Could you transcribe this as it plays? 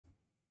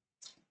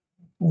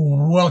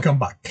Welcome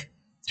back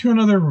to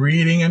another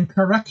reading and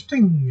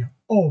correcting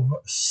of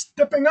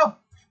Stepping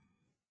Up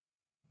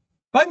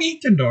by me,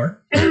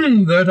 Kindor,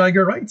 the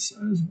Tiger Writes,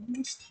 as well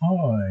as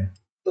Ty,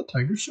 the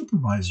Tiger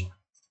Supervisor.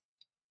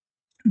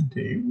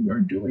 Today we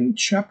are doing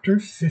chapter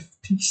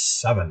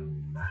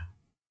 57.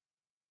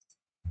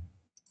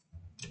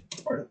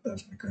 Or,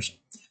 that's my cursor.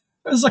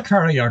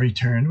 Zakaria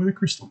returned with a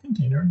crystal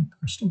container and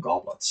crystal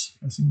goblets,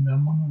 placing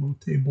them on a low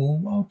table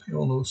while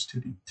Paolo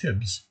studied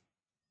Tibs.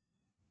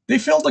 They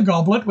filled the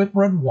goblet with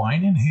red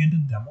wine and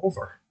handed them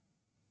over.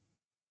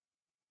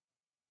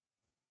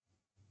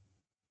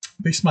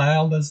 They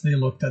smiled as they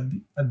looked at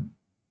the...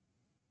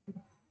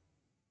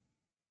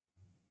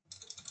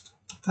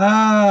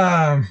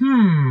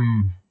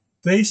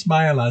 They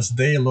smiled as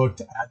they looked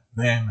at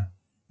them.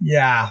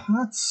 Yeah,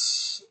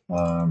 that's...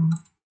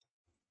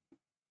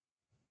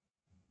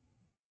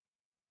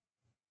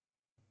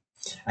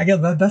 I guess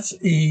that's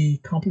a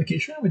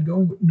complication with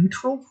going with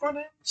neutral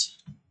pronouns.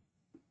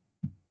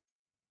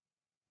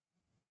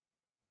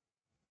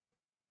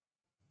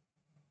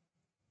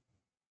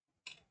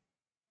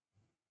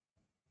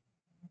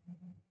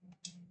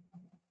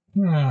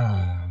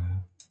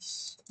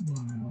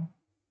 Smile.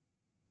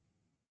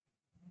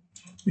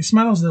 They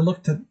smiled as they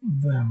looked at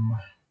them,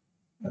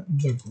 at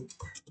the group.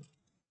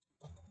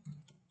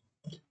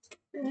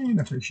 In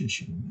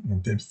appreciation,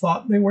 and Tibs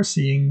thought they were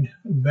seeing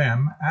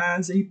them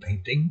as a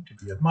painting to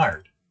be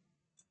admired.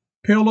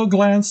 Paolo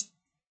glanced.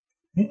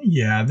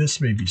 Yeah,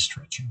 this may be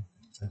stretching.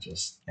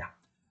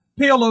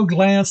 Paolo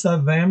glanced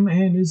at them,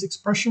 and his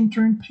expression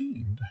turned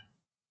pained.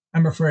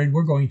 I'm afraid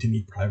we're going to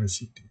need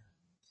privacy, dear.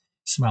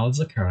 Smiled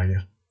at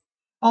Zakaria.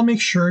 I'll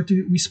make sure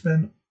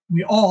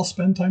we all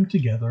spend time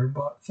together,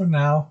 but for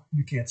now,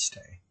 you can't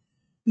stay.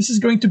 This is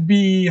going to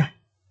be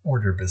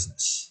order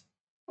business.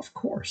 Of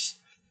course.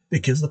 They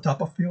kissed the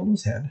top of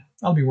Paolo's head.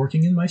 I'll be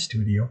working in my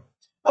studio.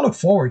 I look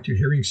forward to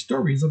hearing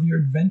stories of your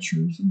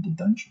adventures in the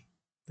dungeon,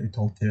 they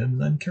told Tibs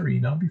and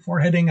Karina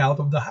before heading out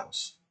of the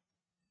house.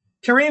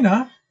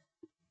 Karina,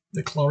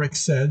 the cleric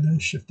said,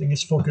 shifting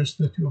his focus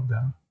to the two of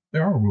them,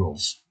 there are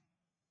rules.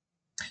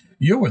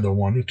 You were the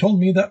one who told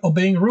me that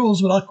obeying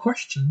rules without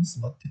questions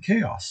led to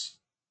chaos.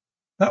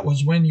 That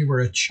was when you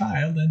were a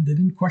child and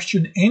didn't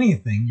question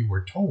anything you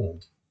were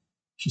told.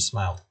 She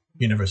smiled.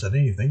 You never said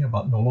anything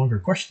about no longer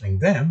questioning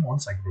them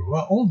once I grew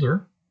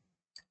older.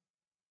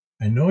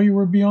 I know you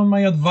were beyond my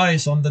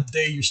advice on the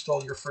day you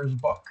stole your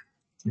first book.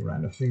 He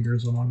ran the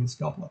fingers along his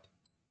goblet.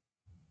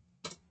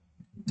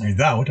 I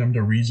doubt I'm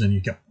the reason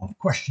you kept on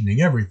questioning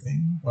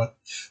everything, but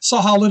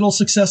saw how little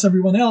success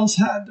everyone else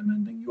had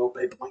demanding you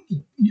obey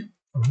blindly.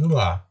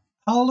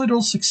 How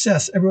little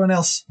success everyone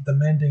else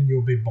demanding you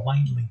obey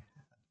blindly.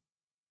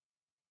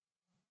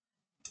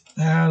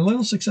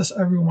 Little success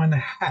everyone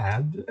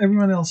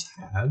else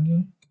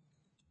had,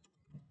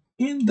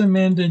 in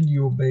demanded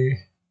you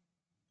obey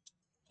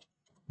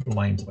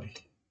blindly.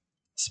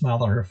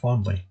 Smiled at her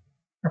fondly.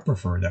 I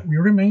prefer that we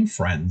remain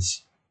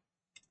friends.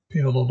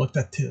 Paolo looked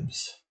at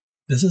Tibs.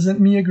 This isn't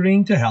me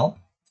agreeing to help,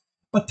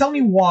 but tell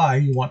me why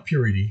you want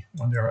purity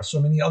when there are so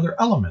many other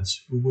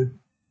elements who would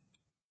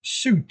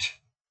suit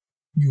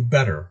you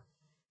better.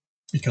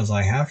 Because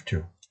I have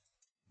to.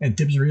 And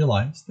Tibs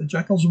realized that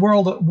Jekyll's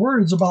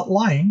words about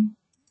lying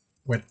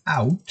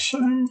without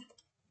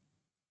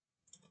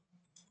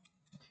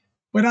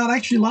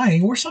actually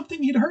lying were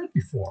something he'd heard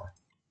before.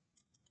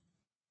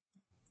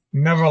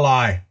 Never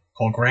lie,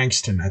 Cole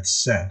Grangston had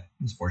said,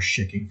 his voice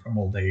shaking from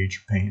old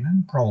age, pain,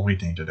 and probably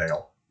tainted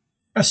ale.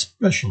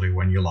 Especially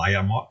when you lie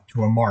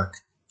to a mark.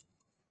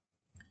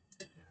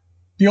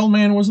 The old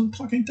man wasn't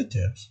talking to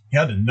Tibs. He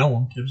hadn't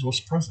known Tibs was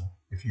present.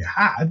 If he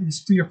had, his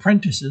 3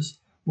 apprentices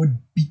would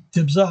beat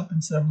Tibs up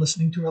instead of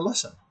listening to a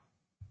lesson.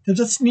 Tibs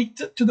had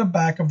sneaked to the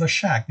back of the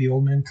shack the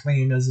old man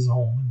claimed as his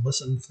home and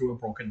listened through a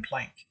broken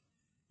plank.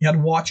 He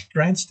had watched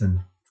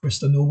Granston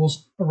twist the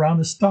nobles around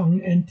his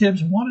tongue, and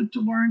Tibs wanted to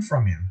learn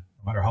from him,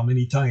 no matter how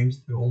many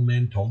times the old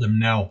man told him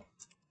no.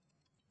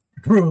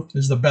 The truth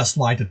is the best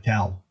lie to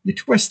tell. You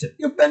twist it,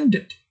 you bend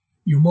it,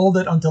 you mold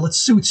it until it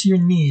suits your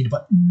need,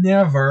 but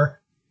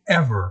never,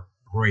 ever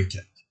break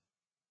it.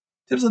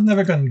 Tibs had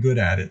never gotten good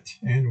at it,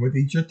 and with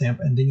each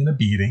attempt ending in a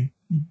beating,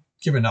 he'd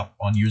given up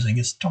on using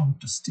his tongue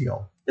to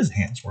steal. His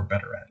hands were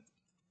better at it.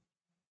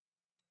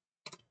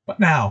 But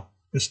now,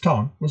 his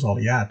tongue was all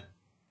he had.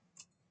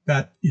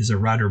 That is a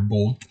rather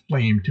bold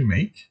claim to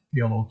make.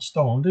 The old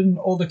stone didn't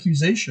old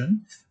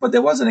accusation, but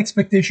there was an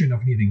expectation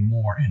of needing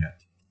more in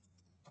it.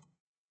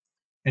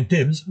 And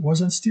Tibs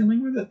wasn't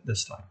stealing with it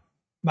this time.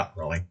 Not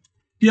really.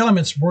 The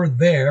elements were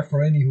there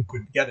for any who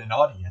could get an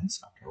audience,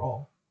 after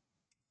all.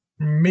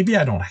 Maybe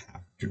I don't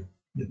have to,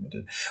 he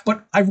admitted.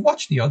 But I've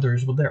watched the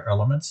others with their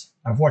elements.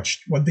 I've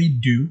watched what they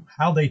do,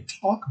 how they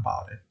talk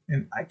about it,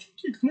 and I came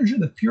to the conclusion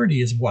that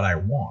purity is what I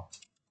want.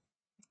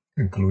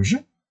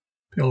 Conclusion?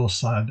 Pillow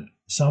sighed,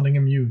 sounding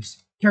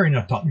amused.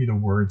 Karina taught me the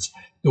words.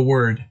 The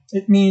word.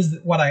 It means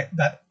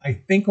that I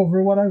think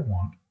over what I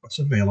want, what's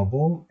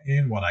available,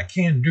 and what I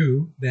can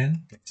do,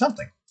 then pick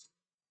something.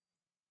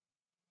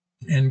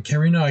 And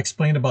Karina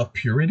explained about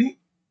purity.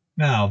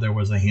 Now there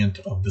was a hint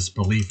of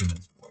disbelief in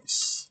his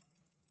voice.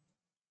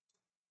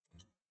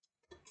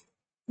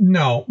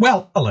 No,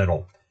 well, a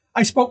little.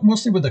 I spoke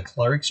mostly with the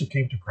clerics who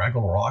came to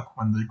Craggle Rock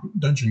when the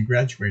dungeon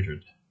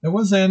graduated. There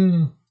was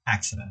an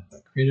accident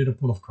that created a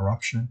pool of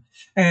corruption,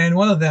 and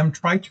one of them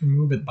tried to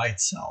remove it by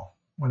itself.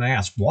 When I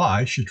asked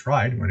why she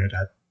tried when it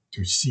had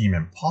to seem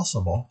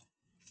impossible,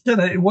 she said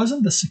that it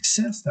wasn't the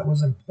success that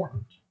was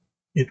important.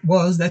 It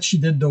was that she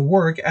did the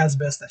work as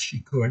best as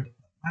she could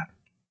that mattered.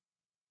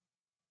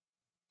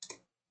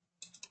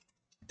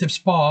 Tibs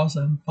paused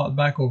and thought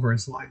back over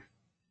his life.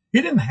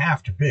 He didn't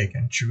have to pick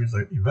and choose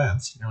the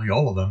events. Nearly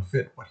all of them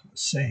fit what he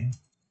was saying.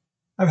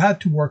 I've had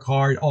to work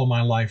hard all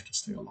my life to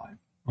stay alive.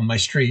 On my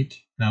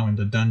street, now in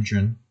the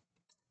dungeon.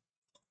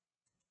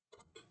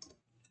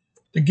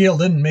 The guild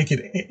didn't make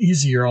it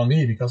easier on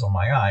me because of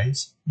my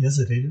eyes. He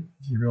hesitated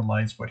as he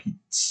realized what he'd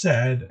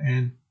said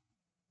and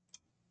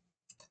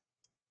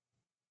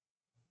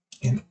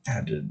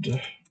added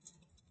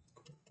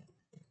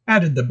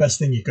the best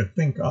thing he could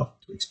think of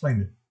to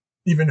explain it.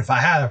 Even if I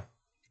have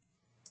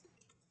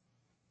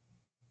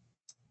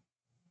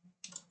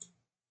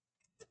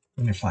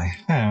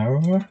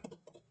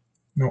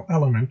no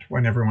element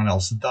when everyone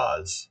else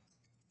does.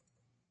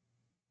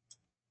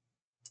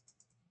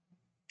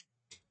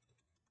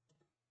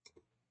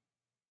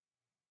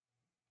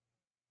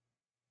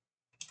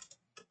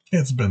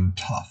 It's been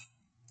tough.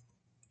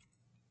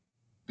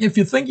 If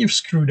you think you've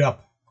screwed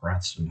up,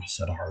 Cranston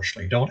said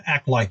harshly, don't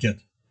act like it.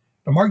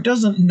 The Mark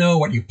doesn't know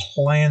what you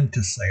plan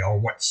to say or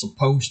what's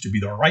supposed to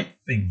be the right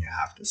thing you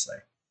have to say.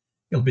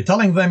 You'll be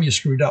telling them you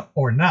screwed up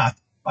or not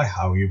by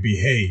how you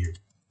behave.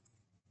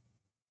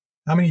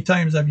 How many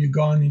times have you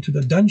gone into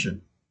the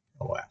dungeon?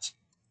 I'll ask.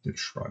 Dude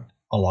shrugged.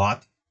 A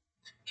lot.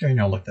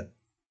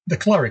 The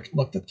cleric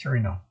looked at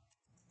Carino.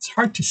 It's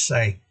hard to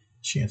say,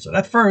 she answered.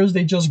 At first,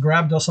 they just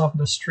grabbed us off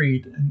the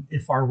street and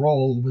if our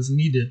role was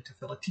needed to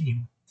fill a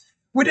team.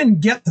 We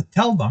didn't get to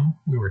tell them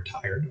we were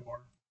tired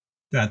or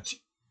that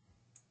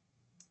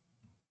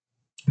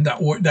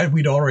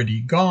we'd already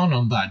gone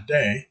on that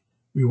day.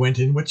 We went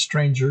in with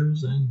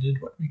strangers and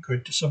did what we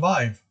could to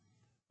survive.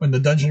 When the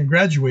dungeon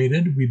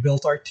graduated, we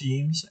built our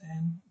teams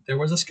and there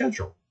was a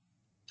schedule.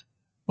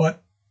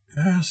 But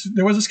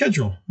there was a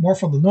schedule, more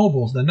for the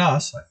nobles than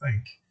us, I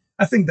think.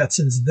 I think that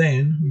since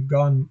then, we've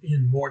gone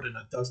in more than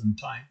a dozen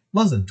times.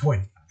 Less than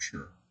 20, I'm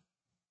sure.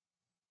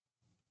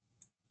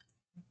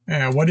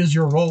 What is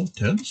your role,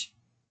 Tibs?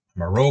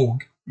 I'm a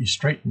rogue. He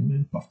straightened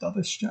and puffed out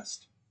his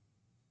chest.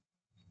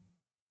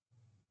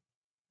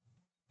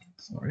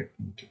 Sorry.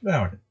 Okay.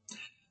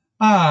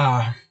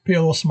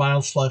 Piolo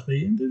smiled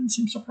slightly and didn't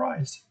seem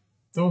surprised.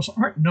 Those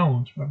aren't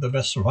known to have the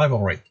best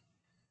survival rate.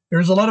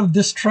 There's a lot of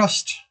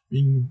distrust,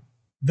 being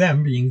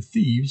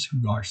thieves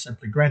who are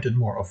simply granted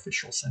more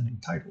official sending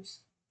titles.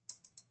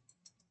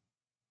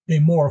 A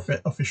more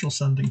official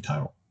sending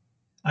title.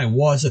 I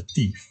was a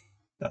thief.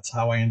 That's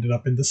how I ended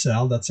up in the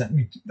cell that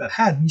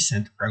had me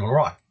sent to Craggle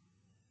Rock.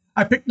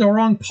 I picked the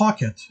wrong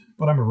pocket,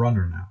 but I'm a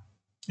runner now.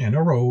 And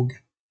a rogue.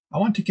 I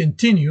want to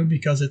continue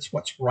because it's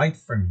what's right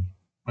for me.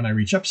 When I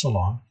reach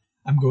Epsilon,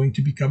 I'm going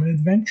to become an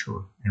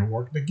adventurer and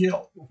work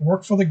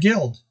for the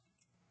guild.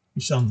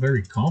 You sound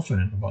very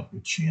confident about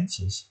your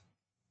chances.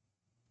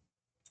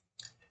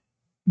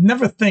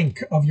 Never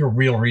think of your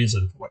real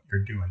reason for what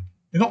you're doing.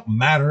 They don't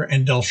matter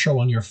and they'll show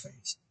on your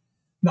face.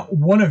 Not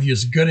one of you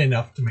is good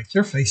enough to make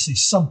your face see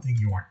something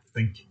you aren't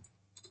thinking.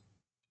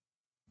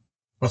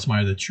 What's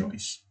my other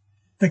choice?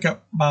 Think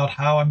about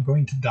how I'm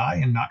going to die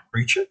and not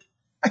reach it?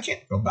 I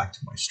can't go back to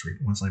my street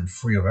once I'm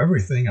free of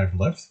everything I've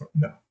lived through.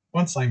 No,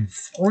 once I'm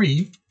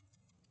free,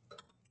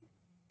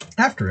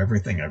 after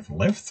everything I've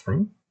lived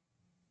through,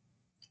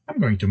 I'm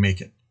going to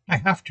make it. I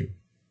have to.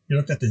 He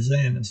looked at his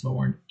hands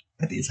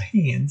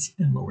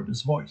and lowered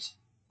his voice.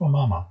 Well,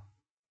 Mama,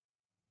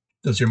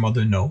 does your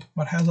mother know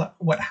what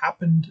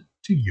happened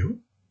to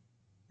you?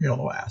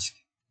 Piolo asked.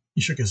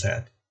 He shook his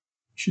head.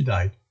 She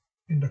died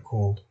in the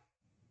cold.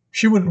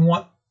 She wouldn't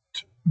want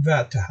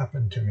that to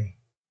happen to me.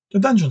 The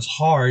dungeon's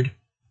hard,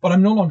 but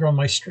I'm no longer on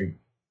my street.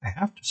 I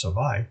have to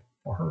survive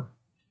for her.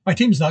 My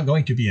team's not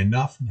going to be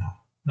enough now.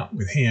 Not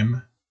with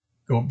him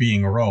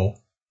being a row.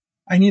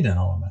 I need an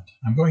element.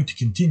 I'm going to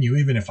continue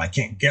even if I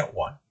can't get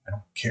one. I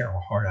don't care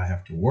how hard I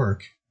have to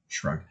work.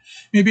 Shrugged.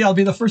 Maybe I'll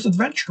be the first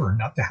adventurer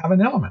not to have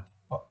an element.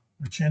 But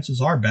the chances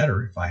are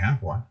better if I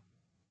have one.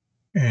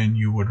 And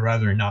you would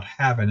rather not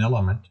have an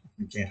element if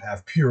you can't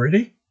have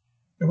purity?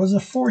 There was a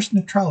forced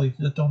neutrality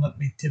that Donut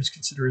made Tibs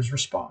consider his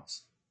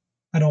response.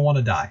 I don't want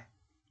to die,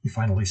 he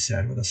finally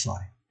said with a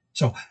sigh.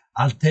 So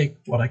I'll take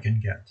what I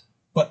can get.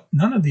 But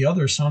none of the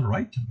others sound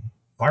right to me.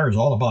 Fire's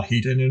all about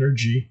heat and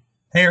energy.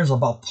 Air's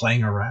about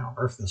playing around.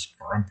 Earth is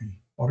grumpy.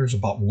 Water's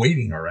about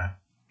waiting around.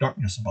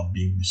 Darkness is about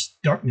being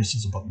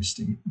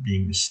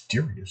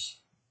mysterious.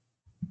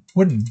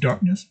 Wouldn't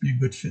darkness be a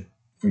good fit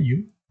for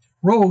you?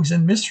 Rogues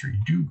and mystery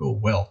do go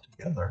well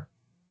together.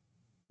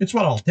 It's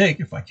what I'll take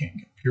if I can't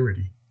get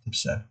purity, Tib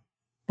said.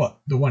 But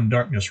the one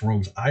darkness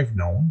rogues I've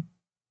known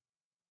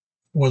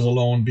was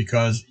alone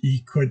because he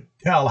could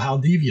tell how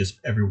devious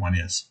everyone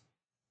is.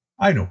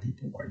 I know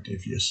people are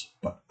devious,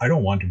 but I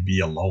don't want to be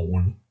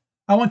alone.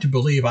 I want to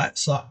believe I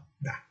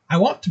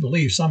want to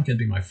believe some can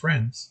be my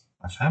friends,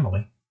 my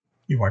family.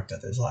 He wiped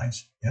at his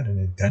eyes. He hadn't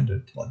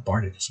intended to let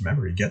Barnacle's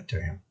memory get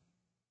to him.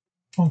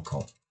 Phone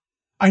call.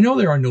 I know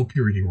there are no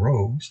purity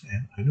rogues,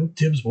 and I know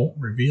Tibs won't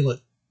reveal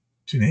it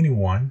to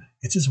anyone.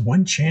 It's his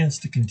one chance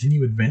to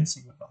continue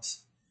advancing with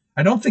us.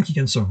 I don't think he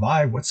can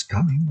survive what's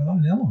coming without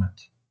an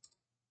element.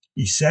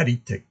 He said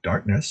he'd take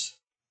darkness,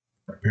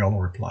 Paolo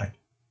replied.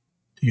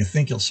 Do you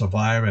think he'll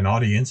survive an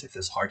audience if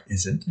his heart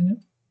isn't in it?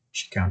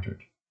 She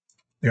countered.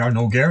 There are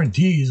no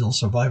guarantees he'll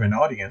survive an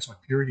audience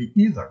with purity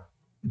either.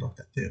 He looked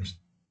at Tibs.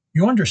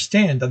 You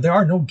understand that there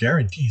are no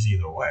guarantees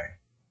either way.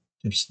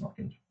 Tibs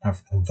snorted. I've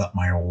felt that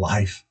my whole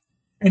life.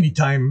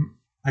 Anytime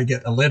I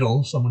get a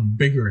little, someone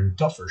bigger and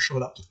tougher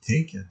showed up to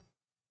take it.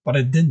 But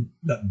I didn't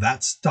let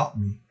that stop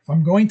me. If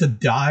I'm going to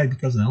die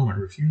because an element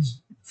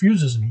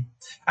refuses me,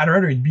 I'd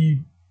rather it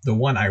be the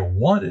one I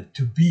want it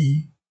to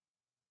be,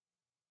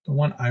 the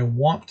one I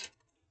want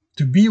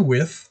to be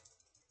with,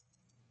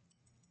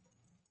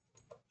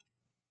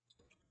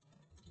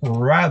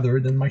 rather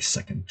than my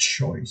second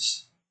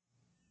choice.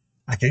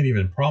 I can't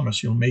even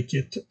promise you'll make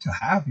it to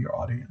have your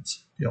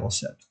audience, Paolo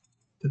said.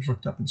 Tibs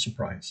looked up in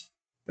surprise.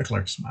 The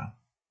clerk smiled.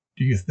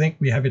 Do you think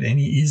we have it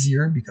any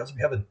easier because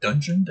we have a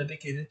dungeon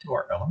dedicated to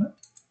our element?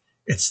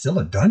 It's still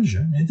a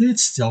dungeon, and it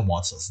still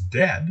wants us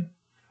dead.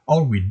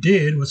 All we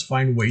did was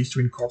find ways to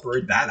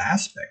incorporate that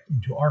aspect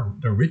into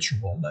the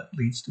ritual that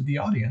leads to the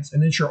audience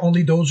and ensure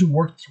only those who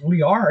worked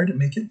really hard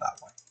make it that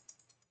way.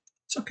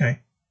 It's okay,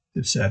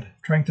 Tibs said,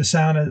 trying to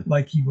sound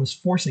like he was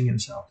forcing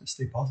himself to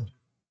stay positive.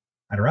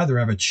 I'd rather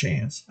have a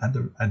chance at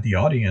the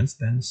audience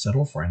than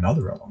settle for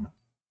another element.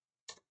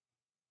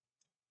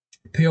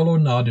 Paolo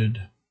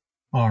nodded.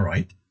 All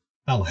right,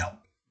 I'll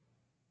help.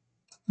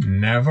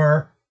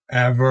 Never,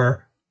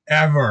 ever,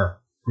 ever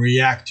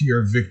react to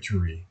your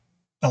victory.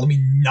 Tell me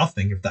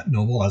nothing if that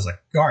noble has a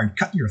guard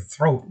cut your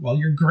throat while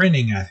you're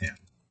grinning at him.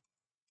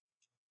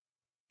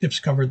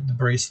 Tibs covered the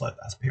bracelet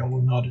as Paolo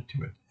nodded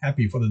to it,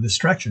 happy for the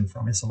distraction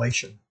from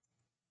isolation.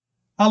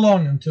 How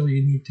long until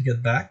you need to go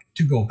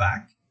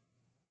back?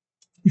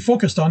 He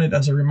focused on it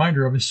as a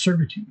reminder of his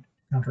servitude,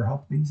 to counter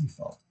how pleased he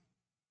felt.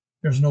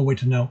 There's no way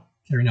to know,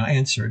 Carina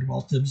answered,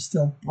 while Tibs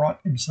still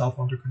brought himself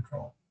under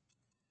control.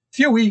 A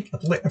few weeks,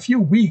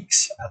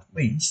 at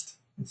least,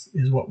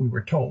 is what we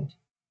were told.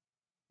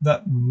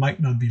 That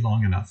might not be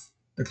long enough,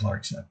 the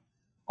clerk said.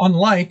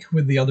 Unlike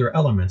with the other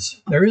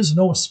elements, there is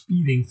no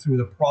speeding through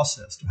the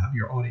process to have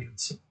your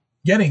audience.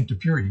 Getting to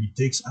purity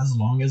takes as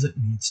long as it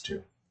needs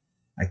to.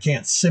 I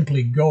can't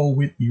simply go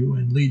with you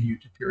and lead you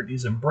to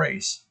purity's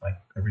embrace.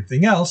 Like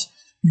everything else,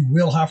 you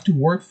will have to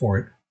work for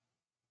it.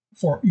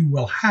 You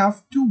will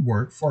have to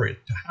work for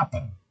it to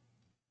happen.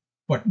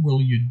 What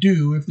will you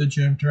do if the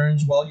gem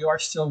turns while you are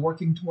still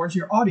working towards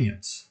your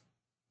audience?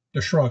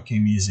 The shrug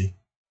came easy.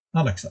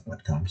 I'll accept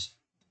what comes.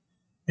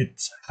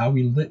 It's how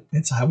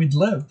he'd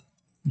lived.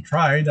 He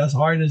tried as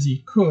hard as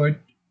he could,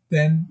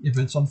 then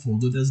events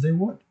unfolded as they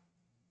would.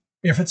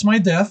 If it's my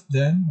death,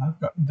 then I've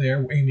gotten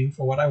there aiming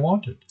for what I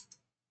wanted.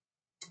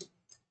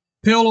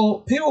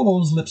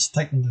 Paolo's lips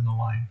tightened in a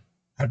line.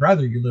 I'd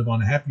rather you live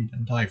unhappy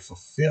than die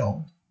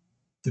fulfilled.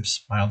 Tibs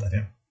smiled at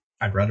him.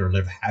 I'd rather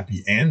live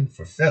happy and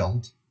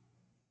fulfilled.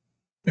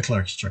 The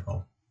clerk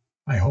chuckled.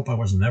 I hope I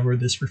was never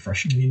this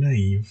refreshingly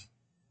naive.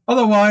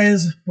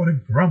 Otherwise, what a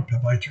grump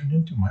have I turned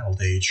into my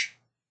old age.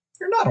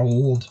 You're not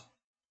old,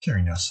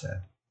 Carina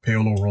said.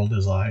 Paolo rolled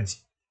his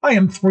eyes. I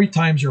am 3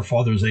 times your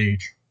father's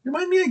age.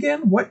 Remind me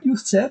again what you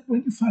said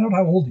when you found out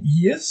how old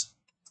he is?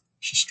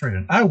 She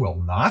straightened. I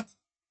will not.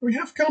 We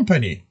have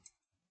company.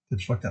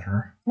 Tibs looked at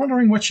her,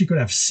 wondering what she could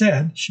have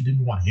said she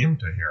didn't want him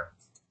to hear.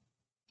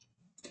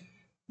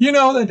 You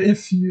know that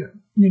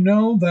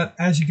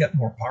as you get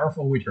more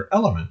powerful with your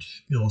element,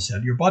 Paolo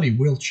said, your body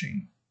will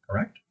change,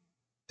 correct?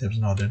 Tibs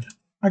nodded.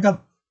 I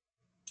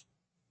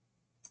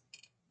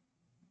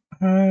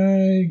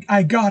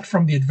got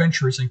from the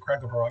adventurers in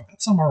Cragglebrook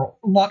that some are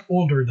a lot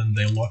older than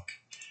they look.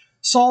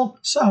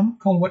 Some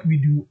call what we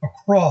do a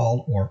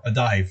crawl or a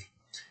dive.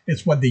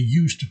 It's what they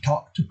used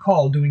to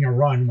call doing a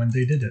run when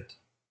they did it.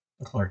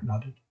 The clerk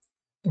nodded.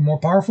 The more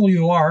powerful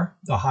you are,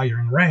 the higher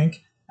in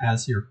rank,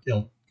 as your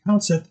guild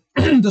counts it,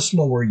 the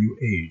slower you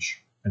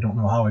age. I don't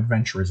know how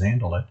adventurers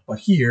handle it, but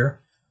here,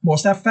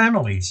 most have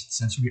families,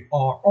 since we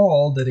are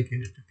all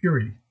dedicated to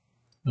purity.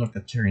 He looked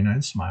at Carina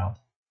and smiled.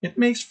 It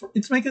makes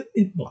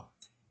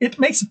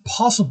it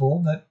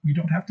possible that we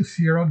don't have to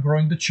fear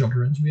outgrowing the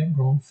children we have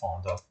grown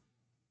fond of.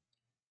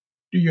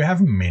 Do you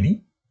have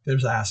many?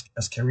 Tibs asked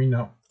as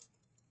Carina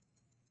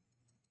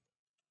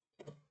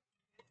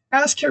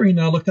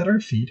looked at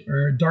her feet,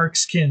 her dark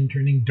skin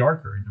turning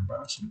darker in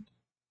embarrassment.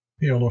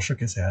 Paolo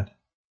shook his head.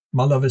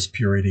 My love is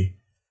purity.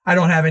 I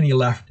don't have any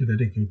left to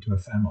dedicate to a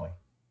family.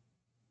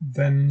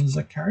 Then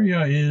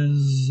Zakaria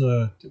is...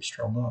 Tibs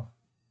trailed off.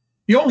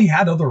 He only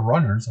had other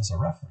runners as a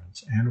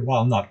reference, and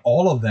while not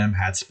all of them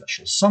had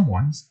special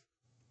someones,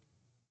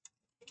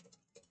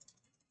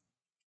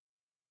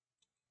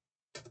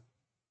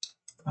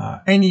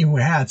 Any who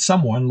had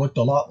someone looked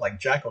a lot like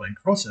Jackal and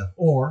Krosef,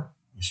 or,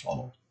 he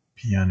swallowed,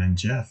 Pian and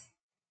Jeff.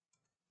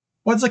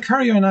 What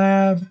Zakaria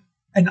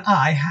and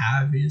I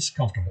have is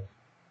comfortable.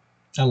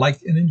 I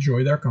like and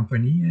enjoy their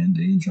company, and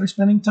they enjoy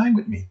spending time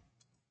with me.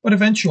 But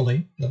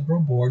eventually, they'll grow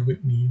bored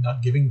with me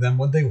not giving them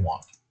what they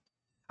want.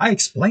 I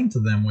explained to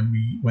them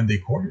when they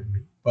courted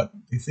me, but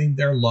they think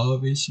their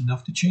love is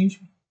enough to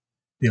change me.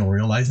 They'll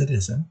realize it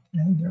isn't,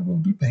 and there will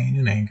be pain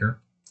and anger.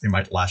 They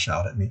might lash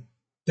out at me.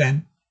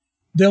 Then,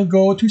 they'll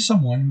go to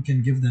someone who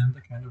can give them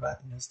the kind of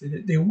happiness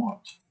they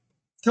want.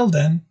 Till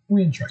then,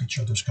 we enjoy each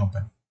other's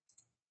company.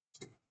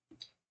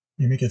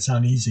 You make it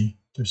sound easy,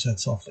 Tibs said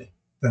softly.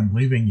 Them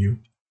leaving you.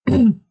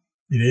 It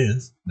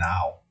is,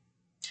 now.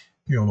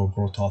 Piolo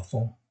grew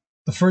thoughtful.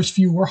 The first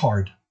few were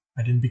hard.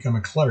 I didn't become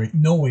a cleric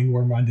knowing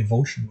where my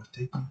devotion would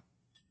take me.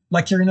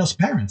 Like Kirina's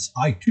parents,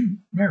 I too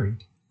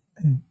married.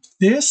 And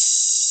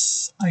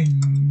this, I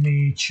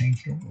may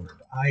change the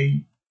word.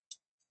 I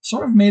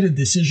sort of made a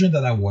decision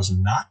that I was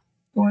not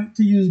going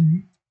to use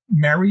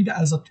married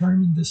as a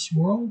term in this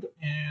world,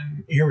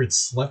 and here it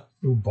slept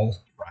through both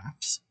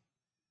drafts.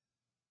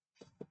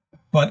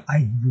 But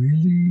I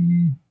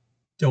really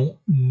don't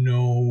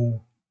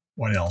know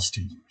what else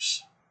to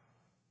use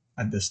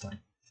at this time.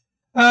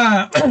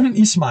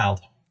 He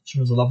smiled. She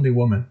was a lovely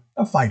woman,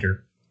 a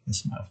fighter. His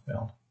smile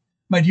failed.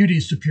 My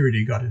duties to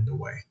purity got in the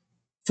way.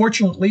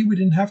 Fortunately, we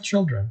didn't have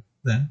children.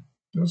 Then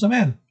there was a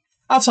man.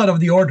 Outside of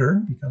the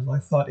order, because I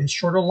thought his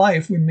shorter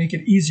life would make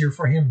it easier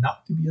for him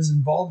not to be as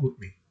involved with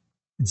me.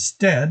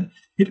 Instead,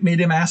 it made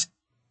him ask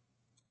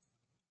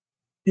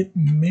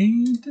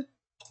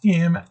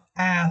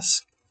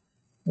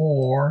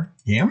for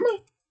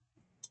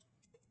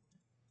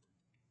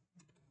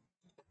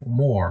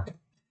more.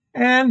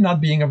 And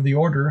not being of the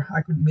order,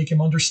 I couldn't make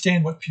him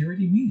understand what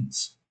purity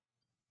means.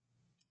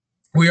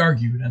 We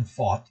argued and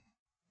fought.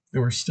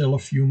 There were still a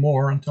few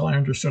more until I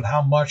understood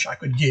how much I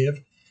could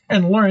give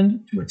and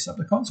learned to accept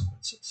the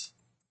consequences.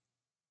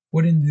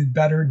 Wouldn't it be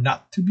better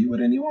not to be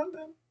with anyone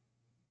then?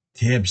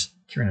 Tibs,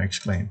 Kirina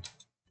exclaimed.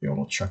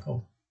 Piolo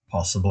chuckled.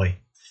 Possibly.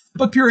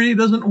 But purity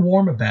doesn't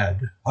warm a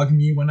bed. Hug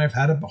me when I've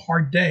had a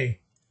hard day.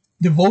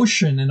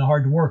 Devotion and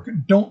hard work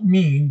don't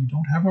mean you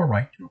don't have a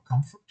right to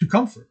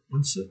comfort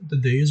once the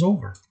day is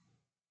over.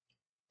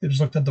 Tibs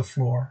looked at the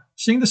floor,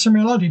 seeing the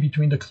similarity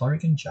between the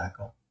cleric and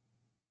Jackal.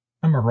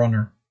 I'm a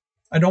runner.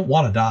 I don't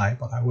want to die,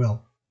 but I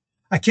will.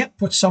 I can't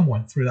put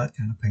someone through that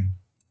kind of pain.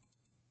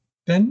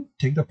 Then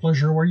take the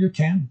pleasure where you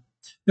can.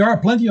 There are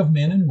plenty of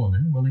men and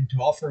women willing to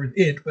offer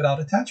it without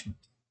attachment.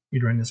 He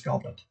drained his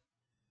goblet.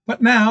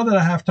 But now that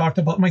I have talked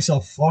about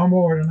myself far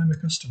more than I'm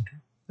accustomed to,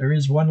 there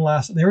is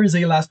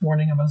a last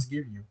warning I must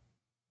give you.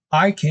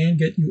 I can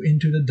get you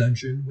into the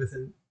dungeon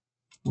within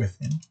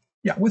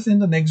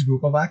the next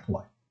group of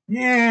acolyte.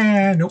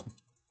 Yeah, nope.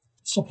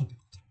 Supplicant.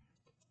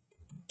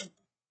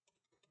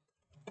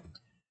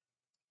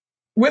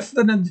 With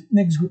the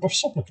next group of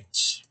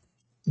supplicants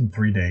in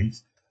 3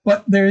 days.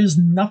 But there is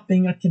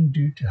nothing I can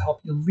do to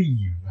help you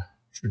leave,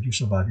 should you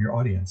survive your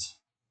audience.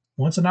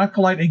 Once an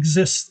acolyte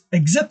exits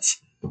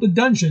the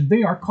dungeon,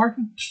 they are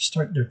carted to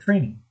start their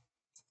training.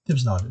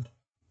 Tibs nodded.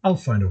 I'll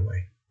find a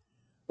way.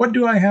 What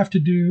do I have to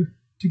do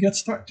to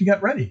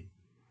get ready?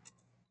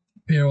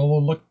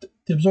 Piolo looked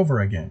Tibs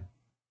over again.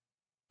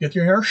 Get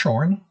your hair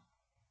shorn.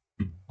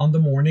 On the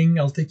morning,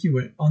 I'll take you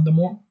in.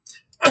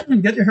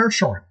 Get your hair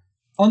shorn.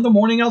 On the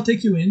morning, I'll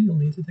take you in. You'll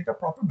need to take a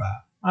proper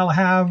bath. I'll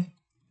have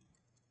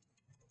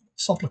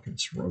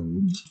supplicants'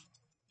 robes.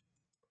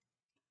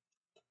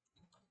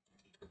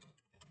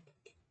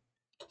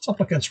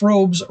 Supplicants'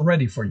 robes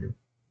ready for you.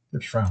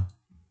 Tibs frowned.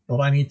 Don't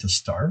I need to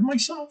starve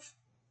myself?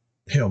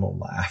 Piolo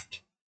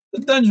laughed. The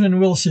dungeon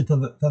will see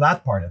to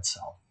that part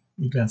itself.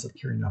 He glanced at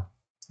Kirina.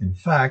 In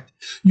fact,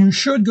 you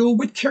should go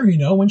with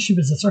Kirina when she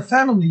visits her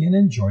family and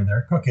enjoy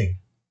their cooking.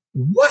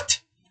 What?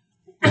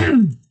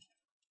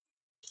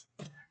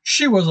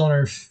 She was on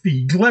her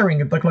feet,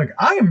 glaring at the clerk.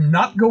 I am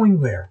not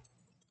going there.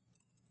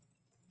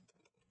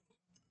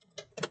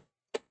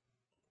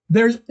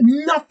 There's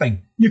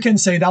nothing you can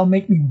say that'll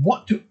make me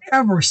want to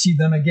ever see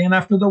them again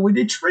after the way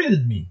they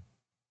treated me.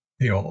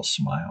 Piolo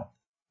smiled.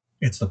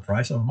 It's the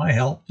price of my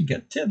help to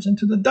get Tibs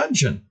into the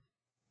dungeon.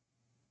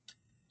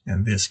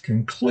 And this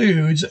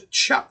concludes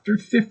Chapter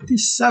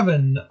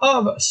 57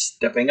 of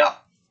Stepping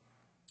Up.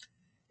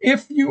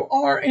 If you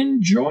are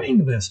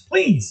enjoying this,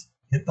 please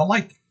hit the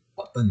like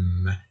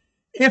button.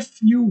 If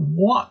you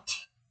want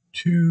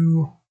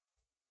to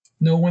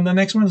know when the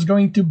next one is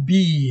going to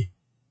be,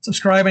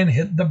 subscribe and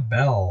hit the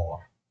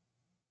bell.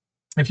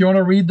 If you want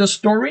to read the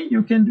story,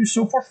 you can do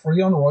so for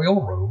free on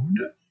Royal Road.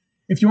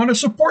 If you want to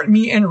support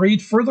me and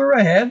read further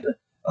ahead,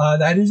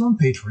 that is on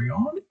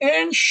Patreon.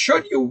 And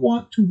should you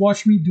want to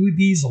watch me do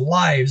these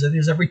lives, it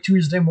is every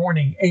Tuesday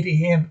morning, 8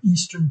 a.m.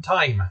 Eastern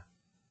Time.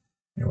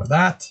 And with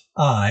that,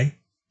 I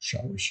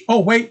shall wish...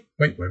 Oh, wait.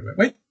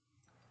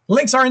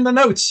 Links are in the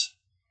notes.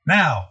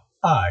 Now,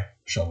 I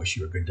shall wish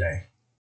you a good day.